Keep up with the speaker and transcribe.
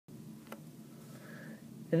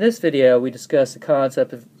In this video, we discuss the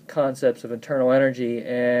concepts of internal energy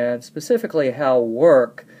and specifically how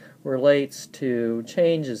work relates to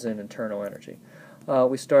changes in internal energy.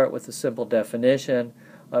 We start with the simple definition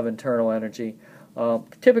of internal energy,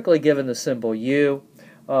 typically given the symbol U,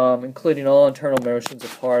 including all internal motions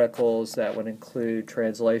of particles. That would include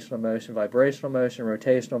translational motion, vibrational motion,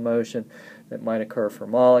 rotational motion that might occur for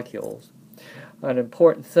molecules. An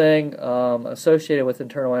important thing associated with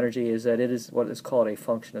internal energy is that it is what is called a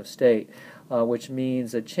function of state, which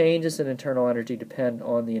means that changes in internal energy depend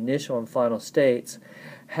on the initial and final states.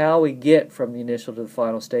 How we get from the initial to the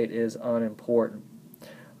final state is unimportant.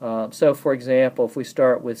 So, for example, if we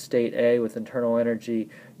start with state A with internal energy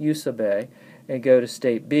U sub A and go to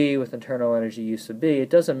state B with internal energy U sub B, it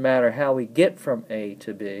doesn't matter how we get from A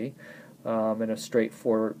to B in a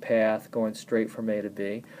straightforward path going straight from A to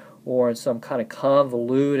B, or in some kind of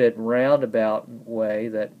convoluted roundabout way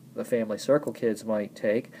that the family circle kids might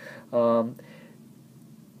take. The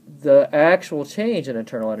actual change in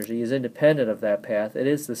internal energy is independent of that path. It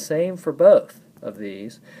is the same for both of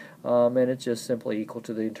these, and it's just simply equal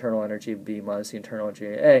to the internal energy of B minus the internal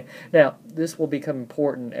energy of A. Now, this will become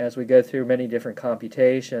important as we go through many different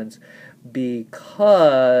computations,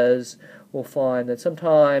 because we'll find that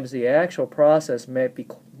sometimes the actual process might be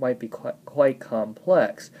quite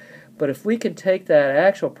complex. But if we can take that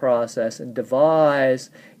actual process and devise,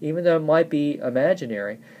 even though it might be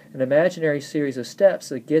imaginary, an imaginary series of steps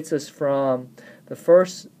that gets us from the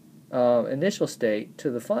first initial state to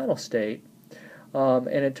the final state, and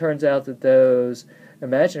it turns out that those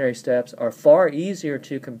imaginary steps are far easier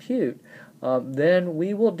to compute, then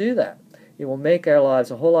we will do that. It will make our lives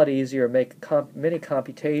a whole lot easier, make many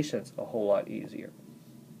computations a whole lot easier.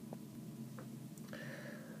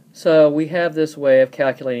 So we have this way of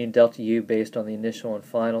calculating delta U based on the initial and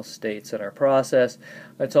final states in our process.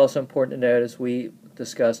 It's also important to note, as we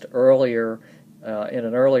discussed earlier in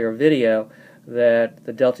an earlier video, that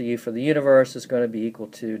the delta U for the universe is going to be equal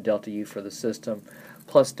to delta U for the system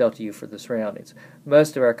plus delta U for the surroundings.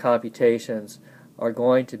 Most of our computations are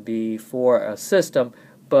going to be for a system,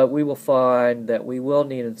 but we will find that we will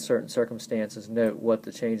need, in certain circumstances, note what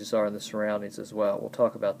the changes are in the surroundings as well. We'll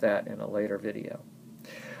talk about that in a later video.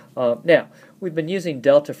 Now, we've been using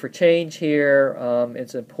delta for change here.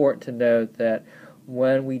 It's important to note that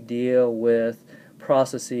when we deal with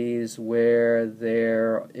processes where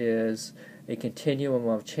there is a continuum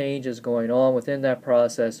of changes going on within that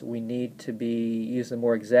process, we need to use the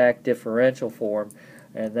more exact differential form,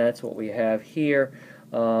 and that's what we have here,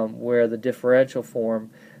 where the differential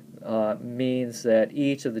form means that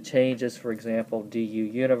each of the changes, for example, du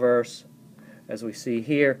universe, as we see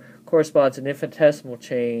here, corresponds to an infinitesimal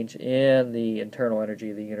change in the internal energy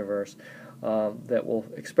of the universe that will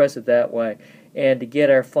express it that way. And to get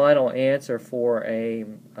our final answer for a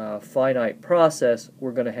finite process,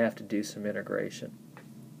 we're going to have to do some integration.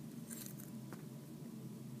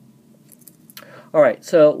 All right,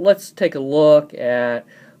 so let's take a look at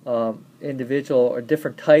individual or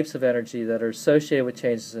different types of energy that are associated with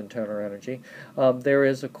changes in internal energy. There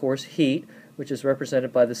is, of course, heat, which is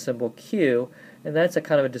represented by the symbol Q, and that's a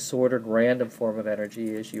kind of a disordered random form of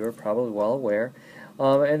energy, as you are probably well aware.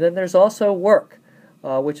 And then there's also work,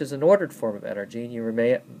 which is an ordered form of energy, and you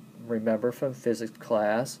may remember from physics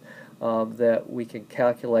class that we can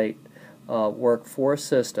calculate work for a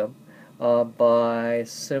system by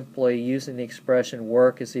simply using the expression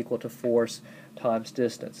work is equal to force times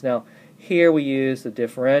distance. Now, here we use the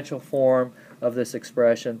differential form of this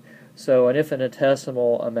expression, so an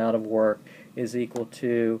infinitesimal amount of work is equal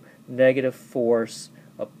to negative force,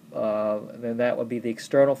 and that would be the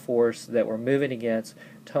external force that we're moving against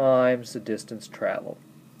times the distance traveled.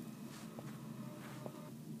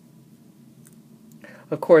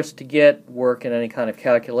 Of course, to get work in any kind of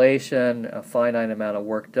calculation, a finite amount of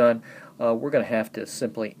work done, we're going to have to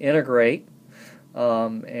simply integrate,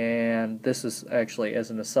 and this is actually,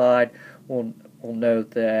 as an aside, we'll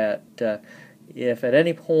note that if at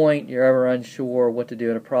any point you're ever unsure what to do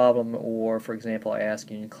in a problem, or, for example, I ask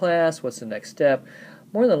you in class, what's the next step,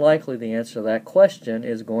 more than likely the answer to that question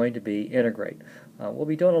is going to be integrate. We'll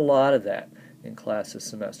be doing a lot of that in class this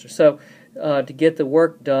semester. So to get the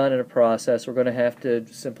work done in a process, we're going to have to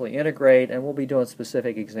simply integrate, and we'll be doing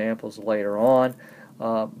specific examples later on.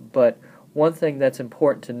 But one thing that's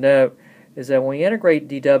important to note is that when we integrate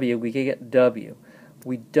dW, we get W.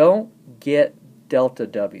 We don't get delta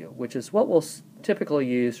W, which is what we'll typically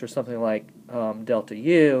use for something like delta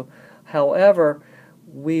U. However,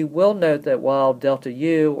 we will note that while delta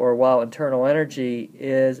U, or while internal energy,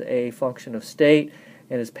 is a function of state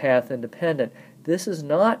and is path independent, this is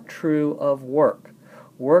not true of work.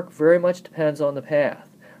 Work very much depends on the path.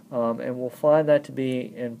 And we'll find that to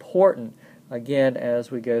be important again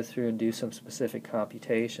as we go through and do some specific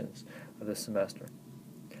computations of this semester.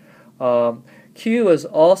 Q is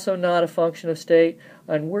also not a function of state,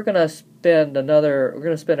 and we're going to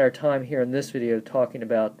spend our time here in this video talking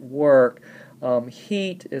about work.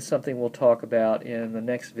 Heat is something we'll talk about in the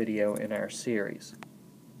next video in our series.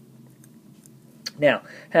 Now,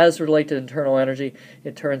 how does it relate to internal energy?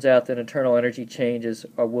 It turns out that internal energy changes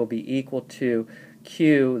will be equal to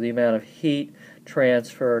Q, the amount of heat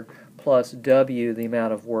transferred, plus W, the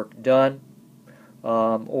amount of work done,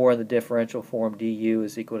 or in the differential form, du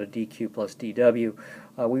is equal to dq plus dw.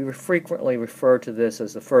 We frequently refer to this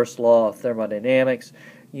as the first law of thermodynamics.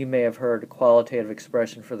 You may have heard a qualitative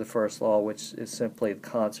expression for the first law, which is simply the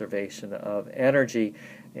conservation of energy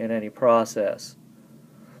in any process.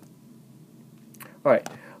 All right.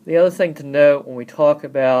 The other thing to note when we talk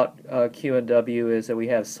about Q and W is that we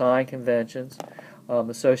have sign conventions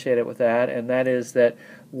associated with that, and that is that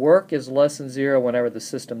work is less than zero whenever the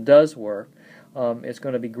system does work. It's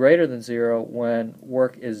going to be greater than zero when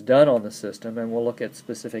work is done on the system, and we'll look at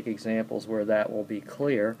specific examples where that will be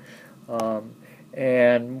clear.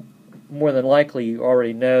 And more than likely, you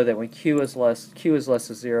already know that when Q is less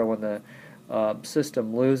than zero, when the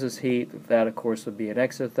system loses heat, that of course would be an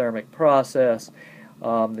exothermic process.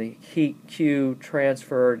 The heat Q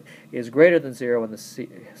transferred is greater than zero when the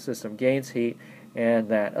system gains heat, and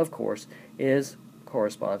that of course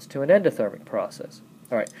corresponds to an endothermic process.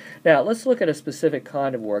 All right, now let's look at a specific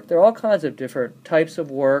kind of work. There are all kinds of different types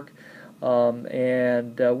of work,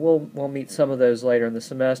 and we'll meet some of those later in the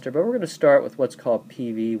semester, but we're going to start with what's called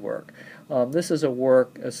PV work. This is a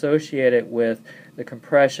work associated with the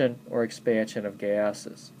compression or expansion of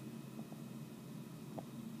gases.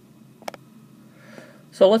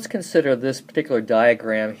 So let's consider this particular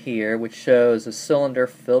diagram here, which shows a cylinder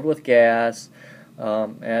filled with gas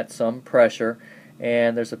at some pressure,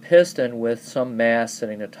 and there's a piston with some mass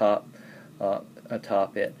sitting atop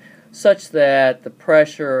it, such that the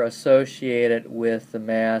pressure associated with the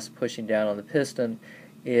mass pushing down on the piston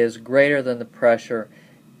is greater than the pressure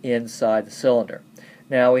inside the cylinder.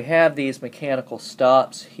 Now we have these mechanical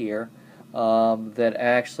stops here that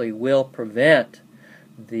actually will prevent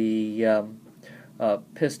the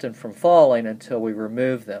piston from falling until we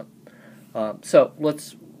remove them.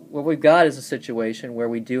 What we've got is a situation where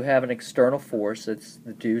we do have an external force that's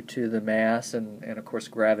due to the mass and of course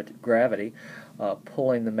gravity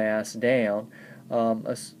pulling the mass down,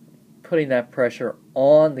 putting that pressure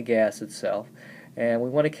on the gas itself, and we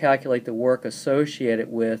want to calculate the work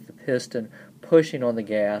associated with the piston pushing on the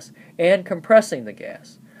gas and compressing the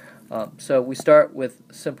gas. So we start with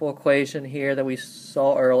a simple equation here that we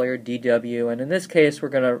saw earlier, dW, and in this case we're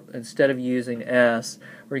going to, instead of using S,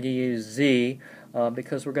 we're going to use Z,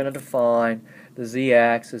 because we're going to define the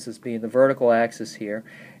z-axis as being the vertical axis here.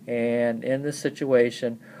 And in this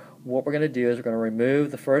situation, what we're going to do is we're going to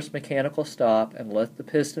remove the first mechanical stop and let the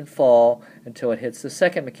piston fall until it hits the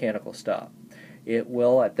second mechanical stop. It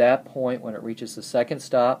will, at that point, when it reaches the second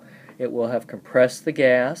stop, it will have compressed the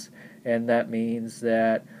gas, and that means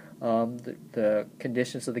that the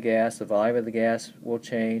conditions of the gas, the volume of the gas will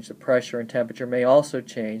change. The pressure and temperature may also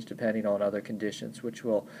change depending on other conditions, which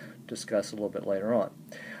we'll discuss a little bit later on.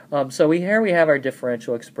 Here we have our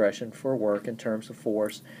differential expression for work in terms of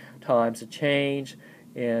force times the change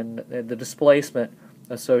in the displacement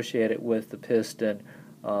associated with the piston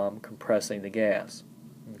compressing the gas.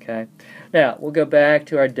 Okay. Now we'll go back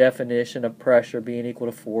to our definition of pressure being equal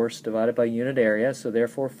to force divided by unit area. So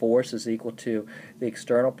therefore force is equal to the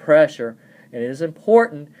external pressure. And it is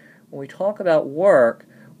important when we talk about work,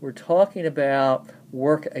 we're talking about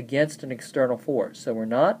work against an external force. So we're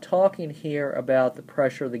not talking here about the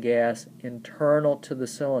pressure of the gas internal to the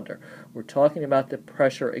cylinder. We're talking about the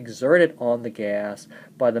pressure exerted on the gas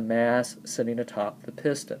by the mass sitting atop the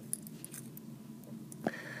piston.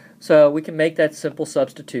 So we can make that simple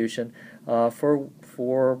substitution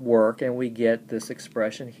for work, and we get this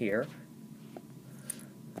expression here.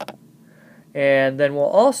 And then we'll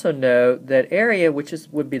also note that area, which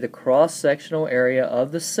would be the cross-sectional area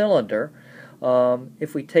of the cylinder,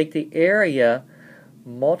 if we take the area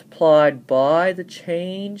multiplied by the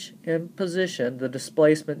change in position, the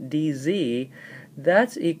displacement dz,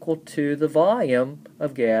 that's equal to the volume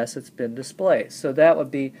of gas that's been displaced. So that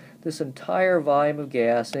would be this entire volume of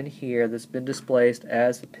gas in here that's been displaced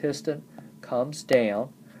as the piston comes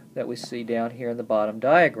down, that we see down here in the bottom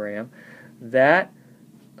diagram. That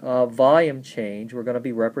volume change we're going to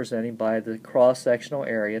be representing by the cross-sectional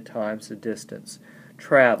area times the distance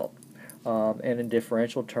traveled. And in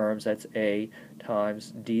differential terms, that's A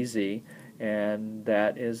times dz, and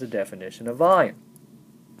that is the definition of volume.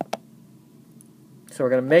 So we're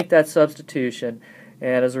going to make that substitution,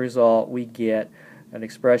 and as a result we get an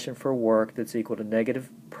expression for work that's equal to negative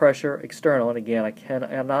pressure external. And again, I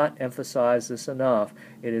cannot emphasize this enough.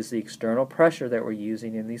 It is the external pressure that we're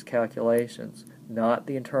using in these calculations, not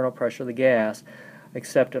the internal pressure of the gas,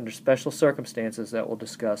 except under special circumstances that we'll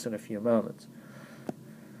discuss in a few moments.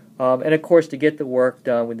 And of course, to get the work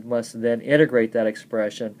done, we must then integrate that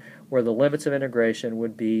expression, where the limits of integration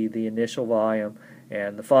would be the initial volume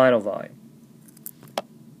and the final volume.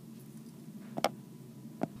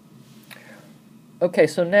 Okay,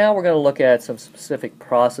 so now we're going to look at some specific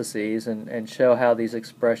processes and show how these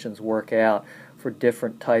expressions work out for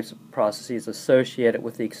different types of processes associated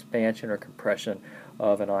with the expansion or compression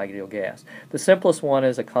of an ideal gas. The simplest one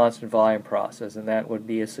is a constant volume process, and that would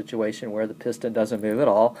be a situation where the piston doesn't move at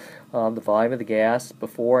all. The volume of the gas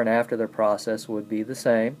before and after their process would be the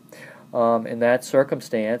same. In that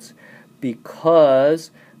circumstance,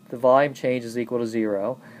 because the volume change is equal to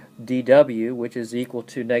 0, dW, which is equal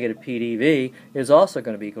to negative PdV, is also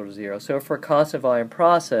going to be equal to 0. So for a constant volume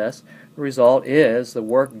process, the result is the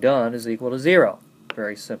work done is equal to 0.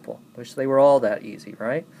 Very simple. Wish they were all that easy,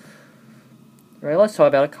 right? All right, let's talk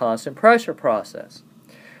about a constant pressure process.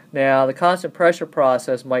 Now, the constant pressure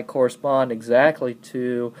process might correspond exactly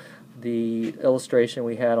to the illustration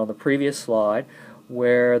we had on the previous slide,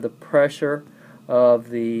 where the pressure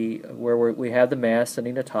of where we have the mass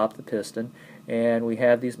sitting atop the piston, and we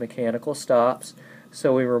have these mechanical stops.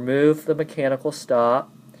 So we remove the mechanical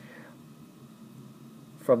stop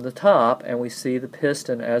from the top, and we see the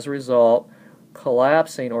piston as a result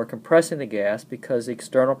collapsing or compressing the gas because the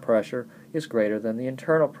external pressure is greater than the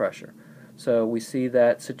internal pressure. So we see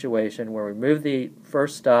that situation where we remove the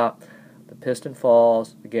first stop, the piston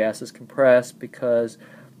falls, the gas is compressed because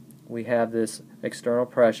we have this external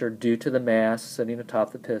pressure due to the mass sitting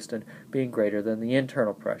atop the piston being greater than the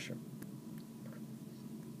internal pressure.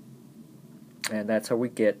 And that's how we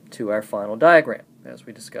get to our final diagram, as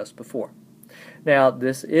we discussed before. Now,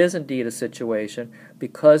 this is indeed a situation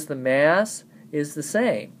because the mass is the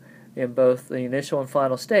same in both the initial and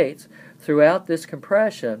final states. Throughout this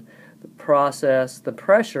compression, the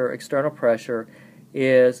pressure, external pressure,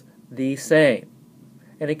 is the same.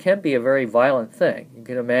 And it can be a very violent thing. You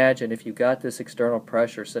can imagine if you've got this external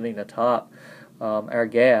pressure sitting atop our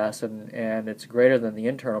gas and it's greater than the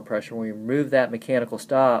internal pressure. When we remove that mechanical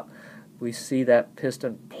stop, we see that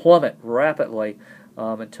piston plummet rapidly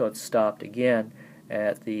until it's stopped again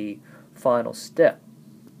at the final step.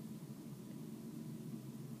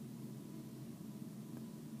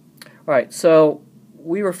 Alright, so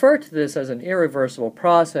we refer to this as an irreversible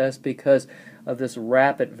process because of this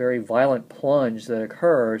rapid, very violent plunge that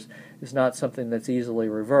occurs is not something that's easily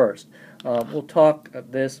reversed. We'll talk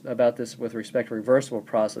about this with respect to reversible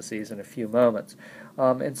processes in a few moments.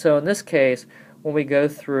 And so in this case, when we go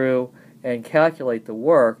through and calculate the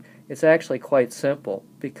work, it's actually quite simple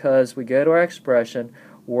because we go to our expression,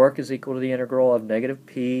 work is equal to the integral of negative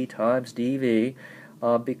P times dV.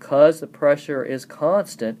 Because the pressure is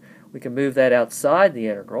constant, we can move that outside the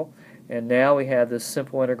integral, and now we have this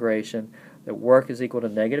simple integration that work is equal to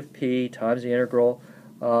negative P times the integral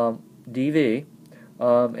dV,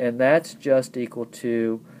 and that's just equal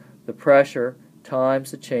to the pressure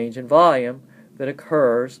times the change in volume that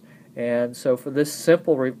occurs. And so for this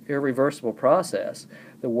simple irreversible process,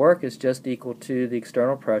 the work is just equal to the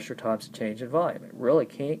external pressure times the change in volume. It really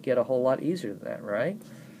can't get a whole lot easier than that, right?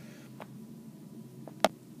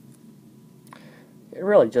 It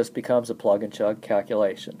really just becomes a plug-and-chug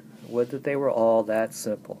calculation. Would that they were all that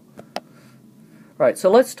simple. Right, so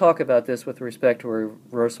let's talk about this with respect to a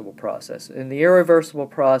reversible process. In the irreversible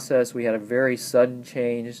process, we had a very sudden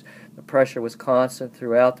change. The pressure was constant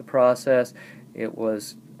throughout the process. It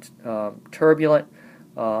was turbulent,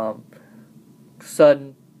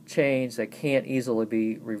 sudden change that can't easily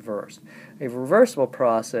be reversed. A reversible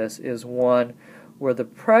process is one where the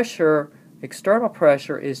pressure, external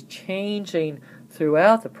pressure, is changing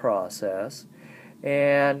throughout the process,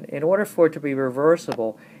 and in order for it to be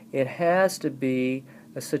reversible, it has to be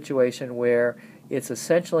a situation where it's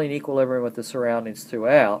essentially in equilibrium with the surroundings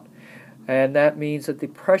throughout, and that means that the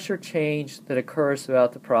pressure change that occurs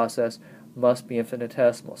throughout the process must be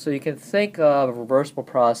infinitesimal. So you can think of a reversible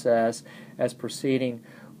process as proceeding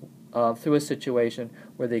through a situation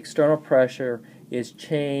where the external pressure is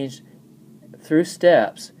changed through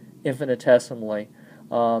steps infinitesimally.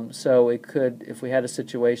 So it could, if we had a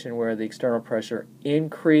situation where the external pressure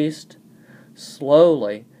increased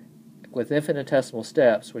slowly with infinitesimal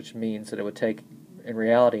steps, which means that it would take, in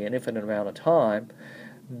reality, an infinite amount of time,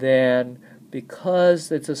 then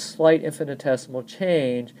because it's a slight infinitesimal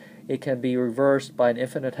change, it can be reversed by an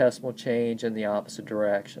infinitesimal change in the opposite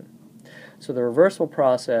direction. So the reversible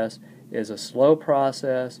process is a slow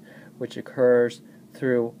process which occurs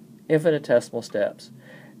through infinitesimal steps.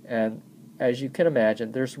 And as you can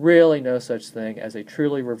imagine, there's really no such thing as a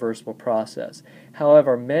truly reversible process.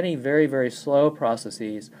 However, many very, very slow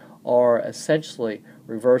processes are essentially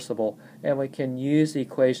reversible, and we can use the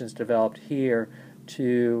equations developed here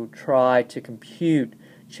to try to compute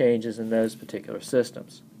changes in those particular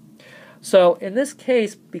systems. So in this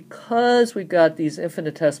case, because we've got these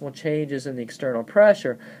infinitesimal changes in the external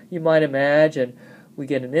pressure, you might imagine we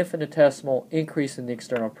get an infinitesimal increase in the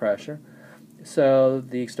external pressure. So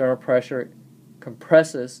the external pressure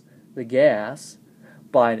compresses the gas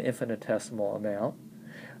by an infinitesimal amount,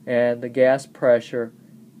 and the gas pressure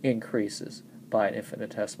increases by an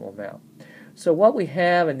infinitesimal amount. So what we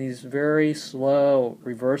have in these very slow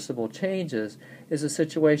reversible changes is a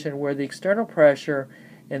situation where the external pressure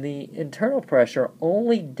and the internal pressure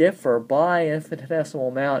only differ by an infinitesimal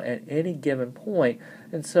amount at any given point,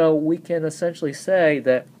 and so we can essentially say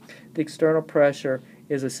that the external pressure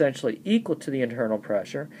is essentially equal to the internal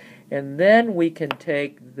pressure, and then we can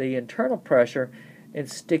take the internal pressure and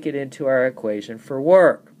stick it into our equation for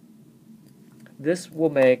work. This will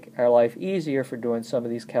make our life easier for doing some of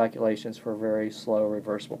these calculations for very slow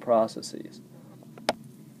reversible processes.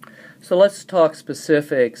 So let's talk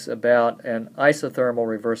specifics about an isothermal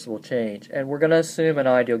reversible change, and we're going to assume an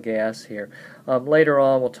ideal gas here. Later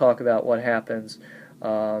on we'll talk about what happens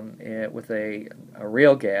with a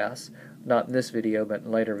real gas, not in this video but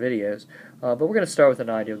in later videos, but we're going to start with an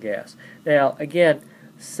ideal gas. Now again,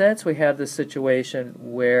 since we have this situation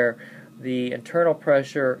where the internal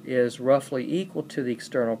pressure is roughly equal to the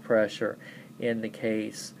external pressure in the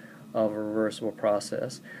case of a reversible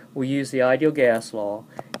process, we'll use the ideal gas law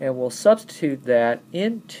and we'll substitute that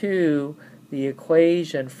into the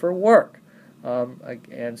equation for work.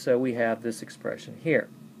 And so we have this expression here.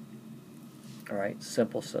 All right,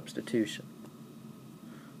 simple substitution.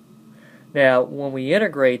 Now, when we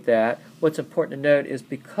integrate that, what's important to note is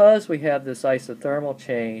because we have this isothermal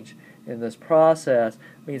change in this process,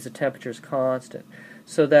 means the temperature is constant.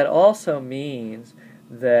 So that also means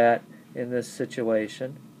that in this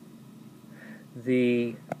situation,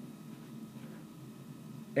 the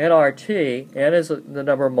nRT, N is the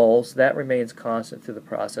number of moles, that remains constant through the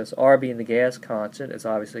process. R being the gas constant is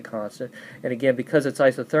obviously constant. And again, because it's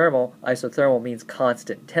isothermal, isothermal means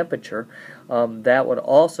constant temperature, that would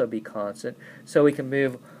also be constant. So we can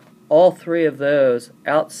move all three of those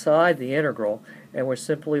outside the integral, and we're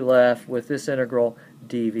simply left with this integral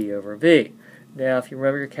dV over V. Now, if you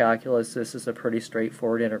remember your calculus, this is a pretty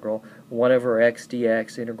straightforward integral. 1 over x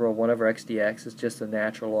dx, integral 1 over x dx is just the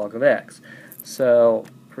natural log of x. So,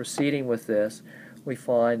 proceeding with this, we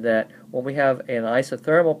find that when we have an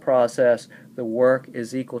isothermal process, the work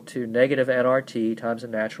is equal to negative nRT times the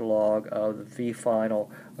natural log of the V final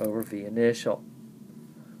over V initial.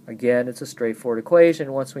 Again, it's a straightforward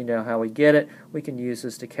equation. Once we know how we get it, we can use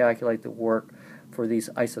this to calculate the work for these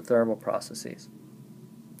isothermal processes.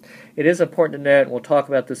 It is important to note, and we'll talk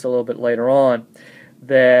about this a little bit later on,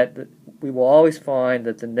 that we will always find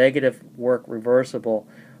that the negative work reversible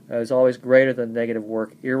is always greater than negative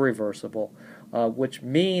work irreversible, which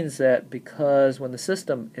means that because when the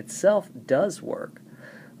system itself does work,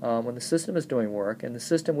 when the system is doing work, and the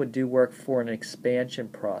system would do work for an expansion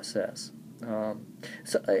process.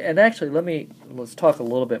 And actually, let's talk a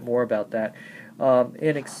little bit more about that.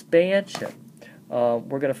 In expansion,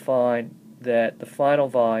 we're going to find that the final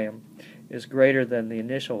volume is greater than the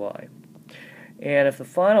initial volume. And if the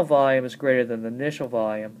final volume is greater than the initial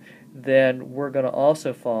volume, then we're going to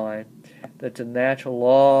also find that the natural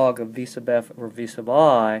log of V sub f over V sub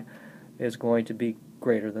I is going to be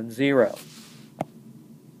greater than 0.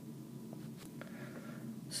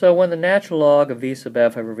 So when the natural log of V sub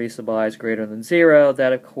f over V sub I is greater than 0,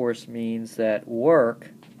 that of course means that work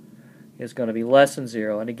is going to be less than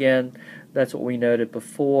 0. And again, that's what we noted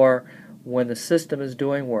before. When the system is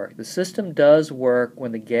doing work, the system does work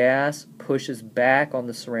when the gas pushes back on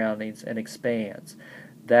the surroundings and expands.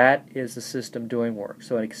 That is the system doing work.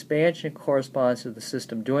 So an expansion corresponds to the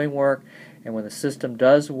system doing work, and when the system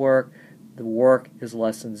does work, the work is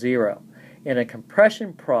less than 0. In a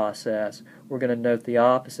compression process, we're going to note the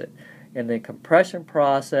opposite. In the compression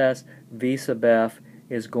process, V sub f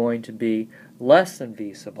is going to be less than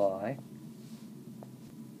V sub I.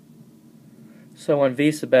 So when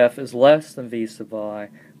V sub f is less than V sub I,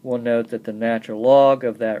 we'll note that the natural log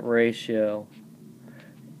of that ratio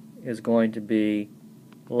is going to be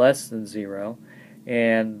less than 0,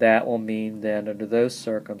 and that will mean then under those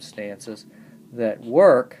circumstances that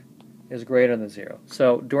work is greater than 0.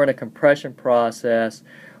 So during a compression process,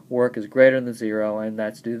 work is greater than 0, and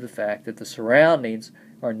that's due to the fact that the surroundings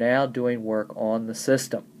are now doing work on the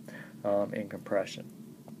system in compression.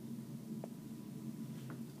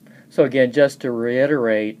 So again, just to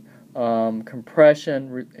reiterate,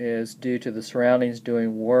 compression is due to the surroundings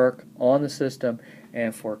doing work on the system,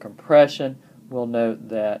 and for compression, we'll note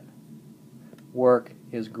that work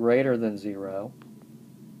is greater than 0.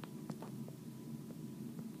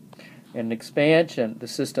 In expansion, the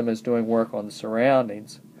system is doing work on the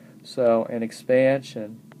surroundings. So in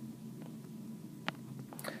expansion,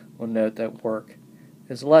 we'll note that work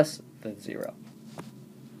is less than 0.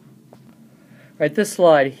 Right, this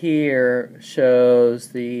slide here shows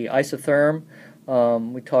the isotherm.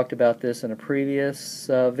 We talked about this in a previous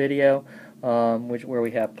video, where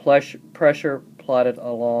we have pressure plotted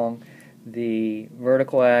along the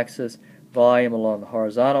vertical axis, volume along the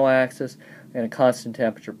horizontal axis. In a constant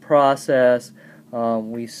temperature process,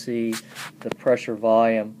 we see the pressure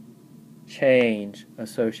volume change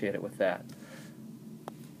associated with that.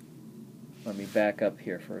 Let me back up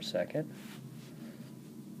here for a second.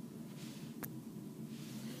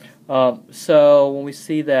 So when we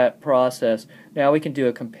see that process, now we can do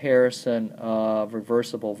a comparison of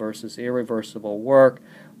reversible versus irreversible work,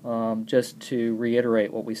 just to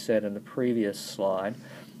reiterate what we said in the previous slide.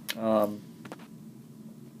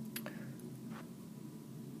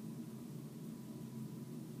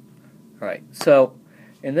 Alright, so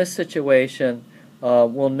in this situation,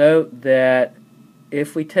 we'll note that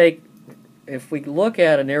if we look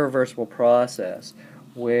at an irreversible process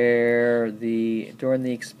where during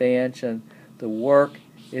the expansion the work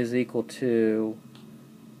is equal to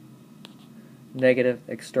negative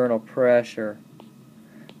external pressure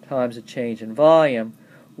times a change in volume,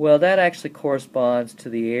 well, that actually corresponds to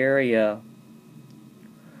the area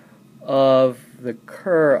of the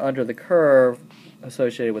curve under the curve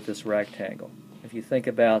associated with this rectangle. If you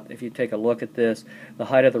take a look at this, the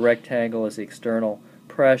height of the rectangle is the external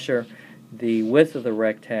pressure. The width of the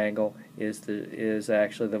rectangle is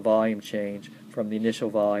actually the volume change from the initial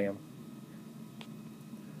volume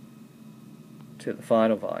to the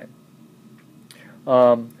final volume.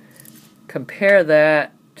 Compare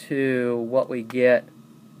that to what we get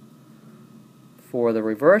for the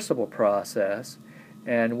reversible process,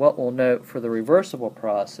 and what we'll note for the reversible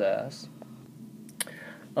process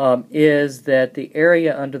is that the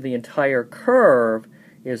area under the entire curve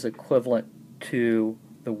is equivalent to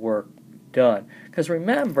the work done. Because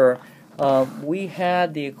remember, we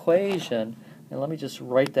had the equation, and let me just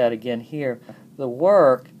write that again here. The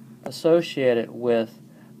work associated with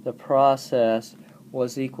the process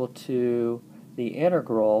was equal to the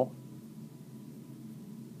integral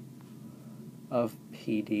of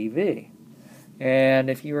PdV. And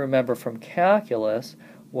if you remember from calculus,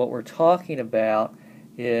 what we're talking about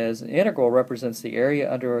is an integral represents the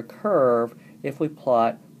area under a curve if we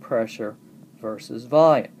plot pressure versus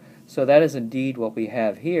volume. So that is indeed what we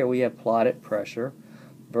have here. We have plotted pressure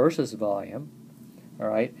versus volume. All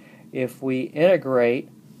right. If we integrate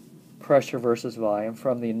pressure versus volume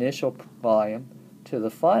from the initial volume to the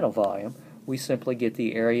final volume, we simply get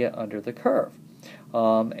the area under the curve.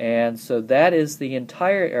 And so that is the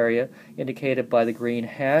entire area indicated by the green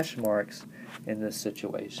hash marks in this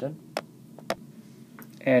situation.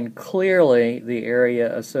 And clearly the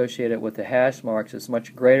area associated with the hash marks is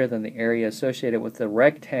much greater than the area associated with the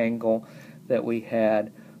rectangle that we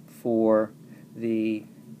had for the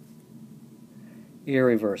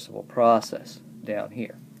irreversible process down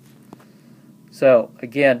here. So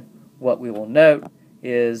again, what we will note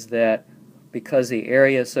is that because the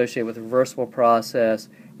area associated with the reversible process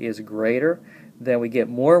is greater, then we get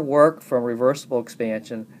more work from reversible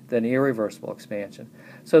expansion than irreversible expansion.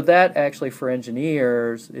 So that actually for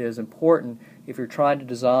engineers is important if you're trying to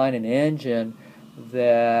design an engine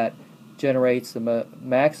that generates the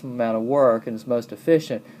maximum amount of work and is most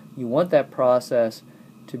efficient. You want that process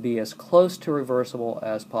to be as close to reversible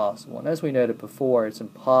as possible. And as we noted before, it's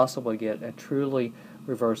impossible to get a truly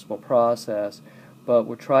reversible process, but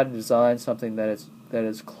we're trying to design something that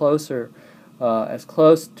is closer, as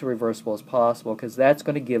close to reversible as possible, because that's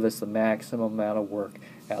going to give us the maximum amount of work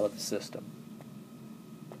out of the system.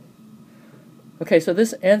 Okay, so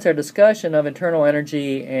this ends our discussion of internal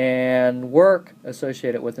energy and work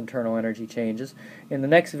associated with internal energy changes. In the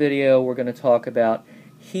next video, we're going to talk about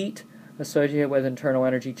heat associated with internal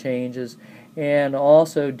energy changes and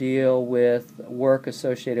also deal with work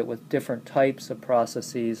associated with different types of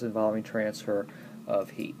processes involving transfer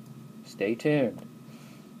of heat. Stay tuned.